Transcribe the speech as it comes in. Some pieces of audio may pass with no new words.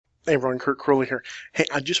Hey everyone, Kurt Crowley here. Hey,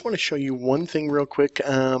 I just want to show you one thing real quick.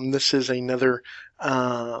 This is another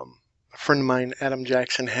friend of mine, Adam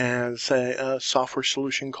Jackson, has a software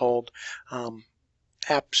solution called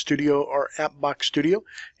App Studio or App Box Studio,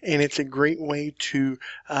 and it's a great way to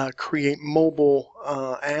create mobile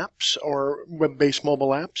apps or web-based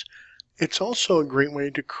mobile apps. It's also a great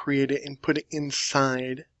way to create it and put it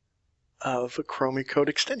inside of a ChromiCode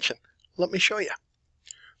extension. Let me show you.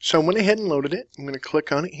 So I went ahead and loaded it. I'm going to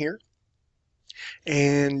click on it here.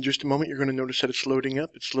 And in just a moment, you're going to notice that it's loading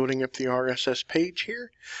up. It's loading up the RSS page here.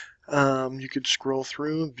 You could scroll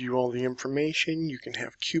through and view all the information. You can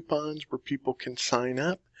have coupons where people can sign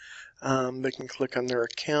up. They can click on their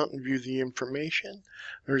account and view the information.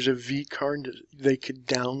 There's a V card that they could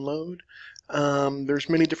download. There's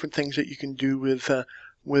many different things that you can do with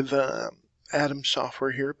Atom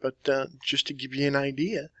software here, but just to give you an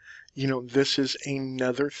idea, this is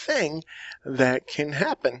another thing that can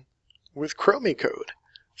happen with ChromiCode.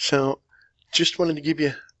 So just wanted to give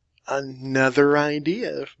you another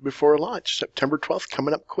idea before launch. September 12th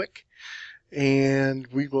coming up quick, and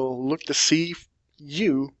we will look to see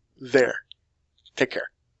you there. Take care.